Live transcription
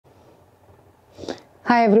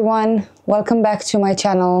Hi everyone, welcome back to my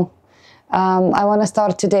channel. I want to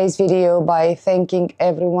start today's video by thanking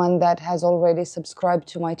everyone that has already subscribed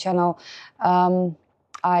to my channel.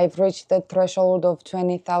 I've reached the threshold of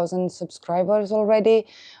 20,000 subscribers already,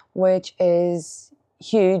 which is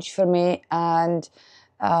huge for me, and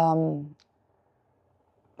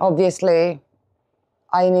obviously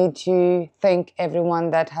I need to thank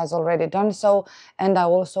everyone that has already done so, and I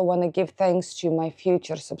also want to give thanks to my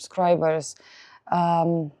future subscribers.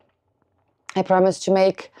 I promise to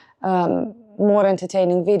make more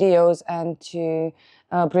entertaining videos and to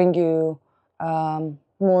bring you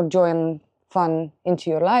more joy and fun into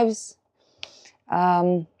your lives.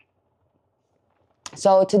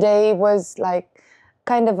 So today was like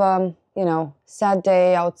kind of a, sad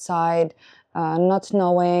day outside, not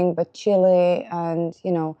snowing, but chilly and,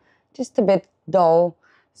 just a bit dull.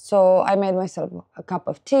 So I made myself a cup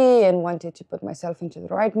of tea and wanted to put myself into the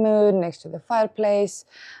right mood next to the fireplace.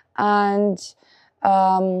 And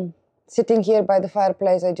sitting here by the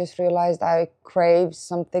fireplace, I just realized I craved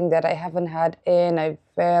something that I haven't had in a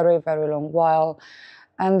very, very long while.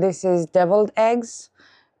 And this is deviled eggs.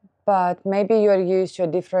 But maybe you're used to a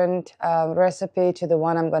different recipe to the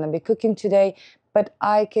one I'm going to be cooking today. But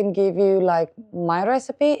I can give you like my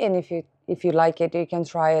recipe, and if you like it, you can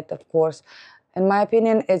try it, of course. In my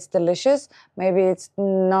opinion, it's delicious. Maybe it's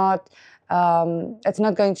not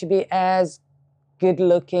going to be as good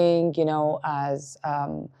looking, as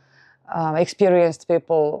experienced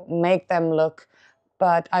people make them look.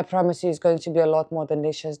 But I promise you it's going to be a lot more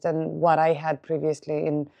delicious than what I had previously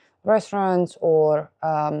in restaurants or,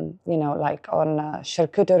 like on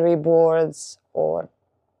charcuterie boards or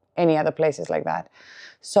any other places like that.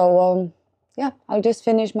 So, yeah, I'll just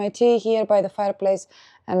finish my tea here by the fireplace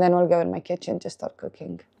and then we'll go in my kitchen to start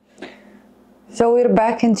cooking. So we're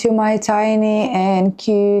back into my tiny and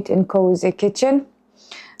cute and cozy kitchen.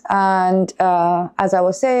 And as I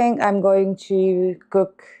was saying, I'm going to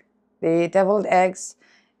cook the deviled eggs.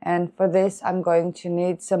 And for this, I'm going to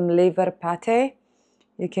need some liver pate.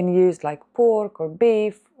 You can use like pork or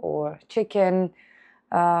beef or chicken.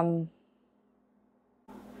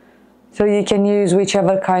 So you can use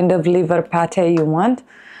whichever kind of liver pate you want.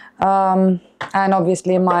 And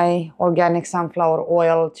obviously my organic sunflower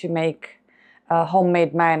oil to make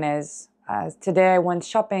homemade mayonnaise. Today I went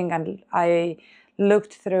shopping and I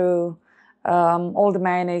looked through all the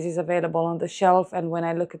mayonnaises available on the shelf, and when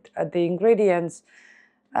I look at the ingredients,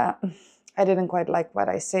 I didn't quite like what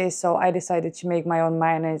I see, so I decided to make my own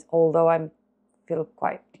mayonnaise, although I feel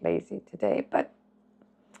quite lazy today, but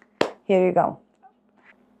here you go.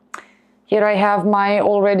 Here I have my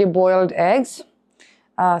already boiled eggs.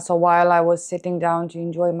 So while I was sitting down to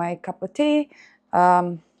enjoy my cup of tea,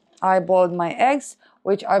 I boiled my eggs,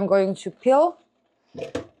 which I'm going to peel.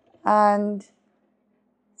 And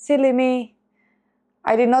silly me,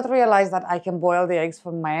 I did not realize that I can boil the eggs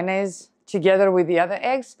for mayonnaise together with the other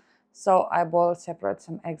eggs. So I boiled separate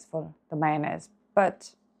some eggs for the mayonnaise,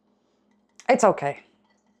 but it's okay.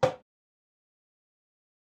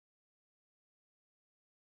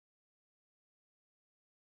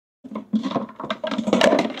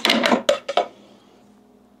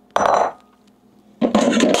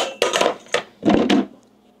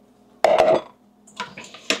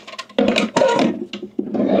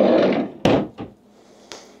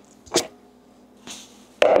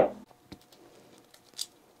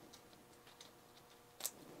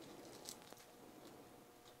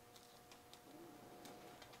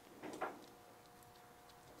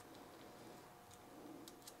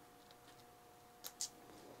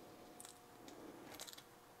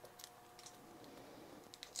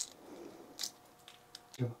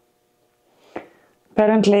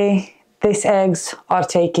 Apparently, these eggs are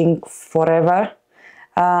taking forever.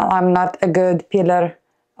 I'm not a good peeler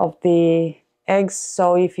of the eggs,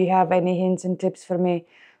 so if you have any hints and tips for me,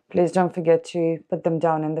 please don't forget to put them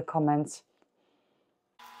down in the comments.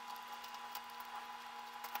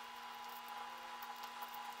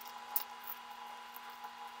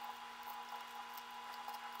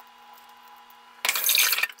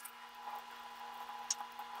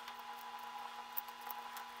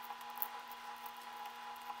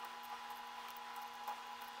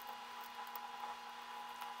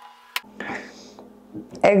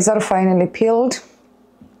 Eggs are finally peeled.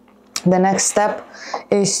 The next step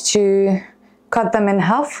is to cut them in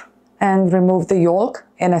half and remove the yolk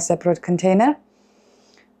in a separate container.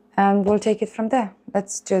 And we'll take it from there.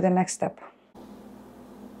 Let's do the next step.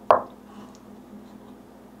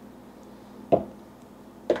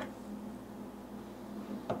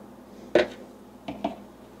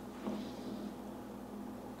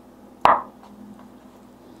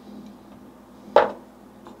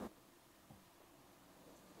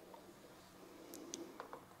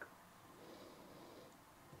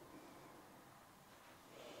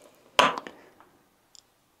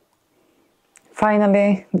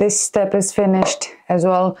 finally this step is finished as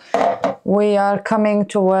well. We are coming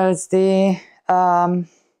towards the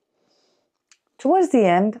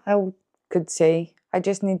end, I could say. I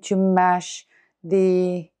just need to mash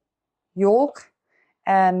the yolk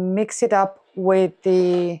and mix it up with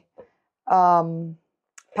the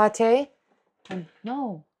pate. And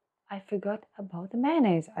no, I forgot about the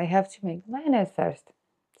mayonnaise. I have to make the mayonnaise first.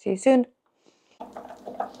 See you soon.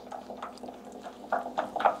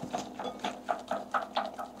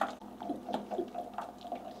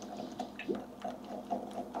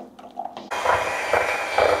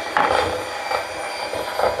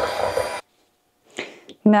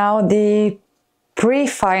 Now the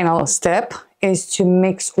pre-final step is to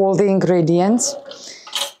mix all the ingredients.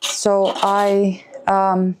 So I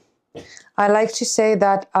like to say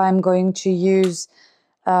that I'm going to use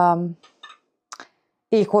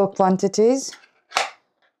equal quantities.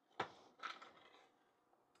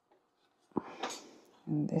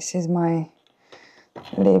 And this is my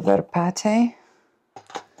liver pate.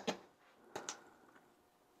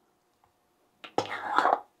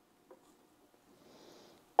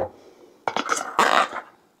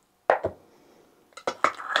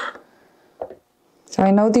 So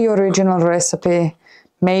I know the original recipe,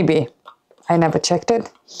 maybe, I never checked it,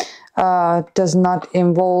 does not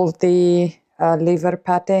involve the liver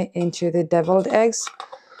pate into the deviled eggs.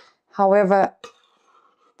 However,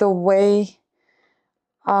 the way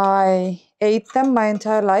I ate them my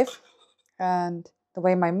entire life, and the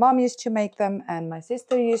way my mom used to make them and my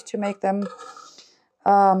sister used to make them,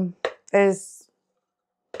 is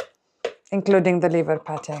including the liver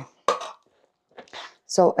pate.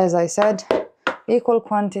 So as I said, equal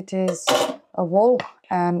quantities of all,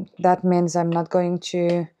 and that means I'm not going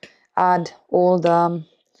to add all the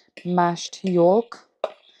mashed yolk,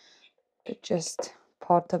 but just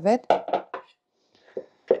part of it.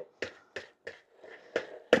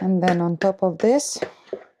 And then on top of this,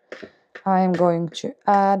 I'm going to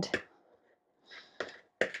add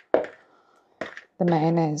the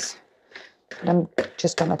mayonnaise. And I'm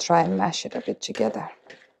just gonna try and mash it a bit together.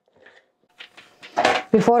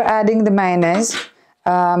 Before adding the mayonnaise,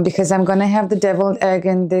 because I'm gonna have the deviled egg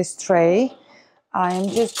in this tray, I'm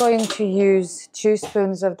just going to use 2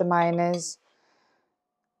 spoons of the mayonnaise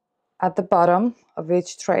at the bottom of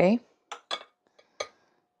each tray.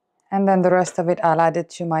 And then the rest of it, I'll add it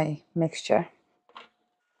to my mixture.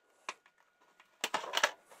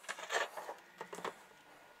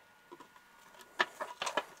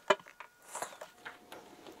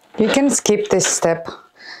 You can skip this step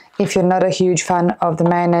if you're not a huge fan of the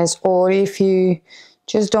mayonnaise, or if you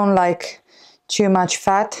just don't like too much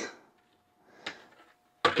fat,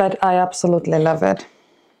 but I absolutely love it.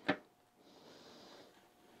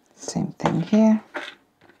 Same thing here.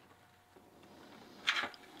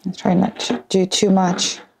 I try not to do too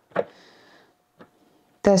much.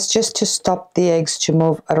 That's just to stop the eggs to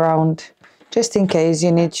move around, just in case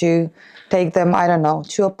you need to take them, I don't know,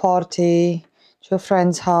 to a party, to a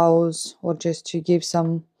friend's house, or just to give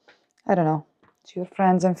some, I don't know, to your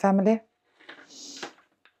friends and family.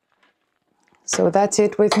 So that's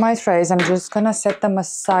it with my trays. I'm just gonna set them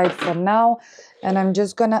aside for now, and I'm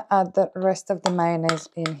just gonna add the rest of the mayonnaise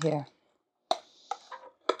in here.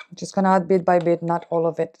 I'm just gonna add bit by bit, not all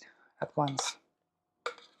of it at once.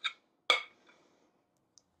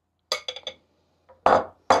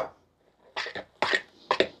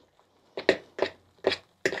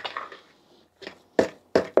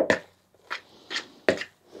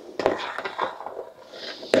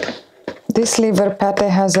 This liver pate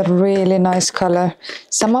has a really nice color.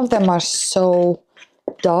 Some of them are so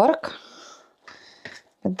dark,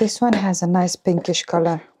 but this one has a nice pinkish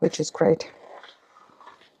color, which is great.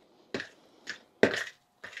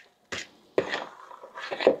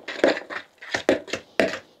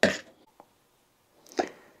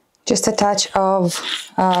 Just a touch of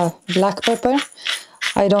black pepper.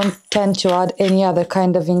 I don't tend to add any other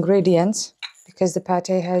kind of ingredients because the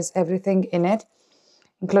pate has everything in it,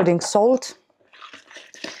 including salt,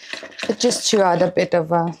 but just to add a bit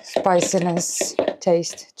of a spiciness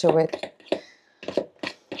taste to it.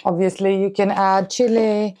 Obviously you can add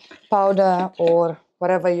chili powder or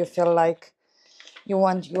whatever you feel like you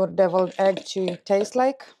want your deviled egg to taste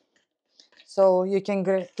like. So you can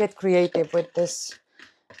get creative with this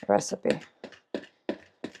recipe.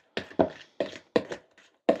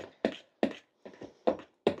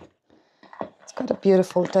 It's got a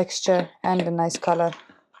beautiful texture and a nice color.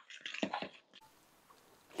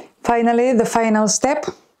 Finally, the final step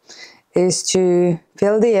is to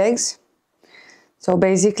fill the eggs. So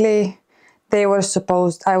basically I was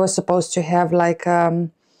supposed to have like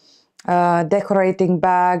decorating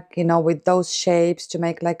bag, you know, with those shapes to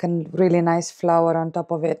make like a really nice flower on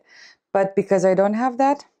top of it. But because I don't have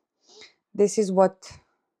that, this is what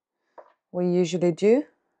we usually do,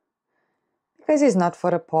 because it's not for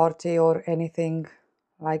a party or anything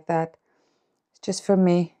like that. It's just for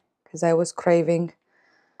me, because I was craving.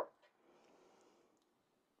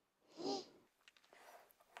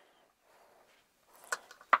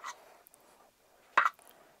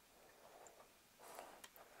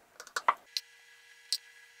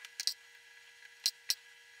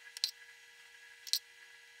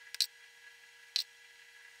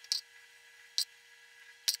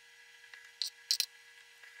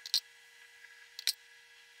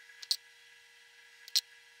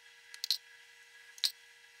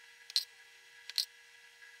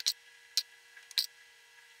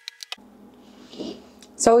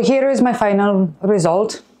 So here is my final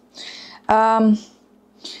result. They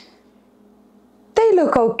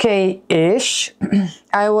look okay-ish.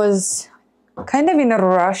 I was kind of in a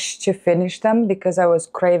rush to finish them because I was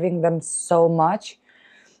craving them so much.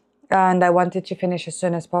 And I wanted to finish as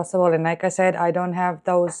soon as possible. And like I said, I don't have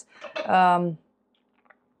those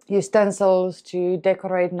utensils to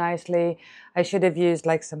decorate nicely. I should have used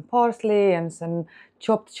like some parsley and some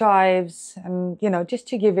chopped chives and, you know, just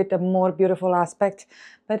to give it a more beautiful aspect.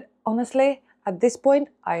 But honestly, at this point,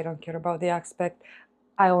 I don't care about the aspect.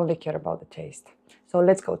 I only care about the taste. So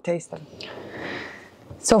let's go taste them.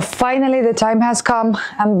 So finally the time has come.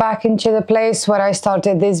 I'm back into the place where I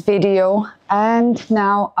started this video, and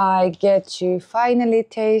now I get to finally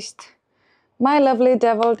taste my lovely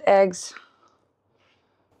deviled eggs.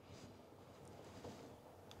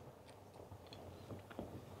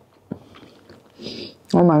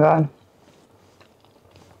 Oh my God.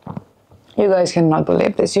 You guys cannot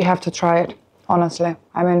believe this. You have to try it, honestly.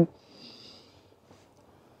 I mean,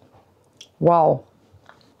 wow.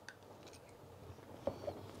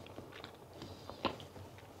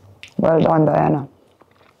 Well done, Diana.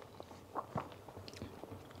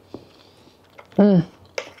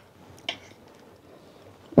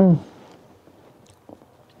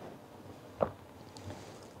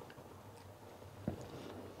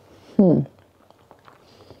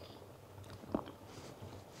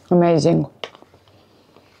 Amazing.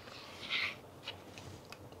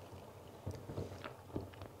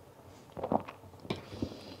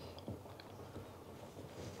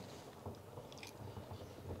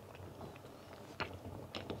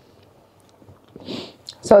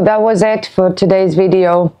 So that was it for today's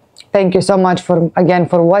video. Thank you so much for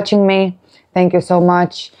watching me. Thank you so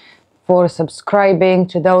much for subscribing,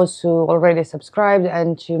 to those who already subscribed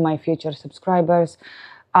and to my future subscribers.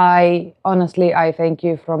 I honestly thank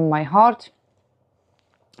you from my heart.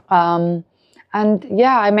 And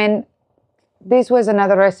yeah, I mean, this was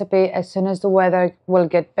another recipe. As soon as the weather will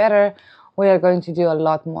get better, we are going to do a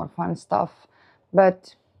lot more fun stuff.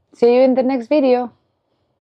 But see you in the next video.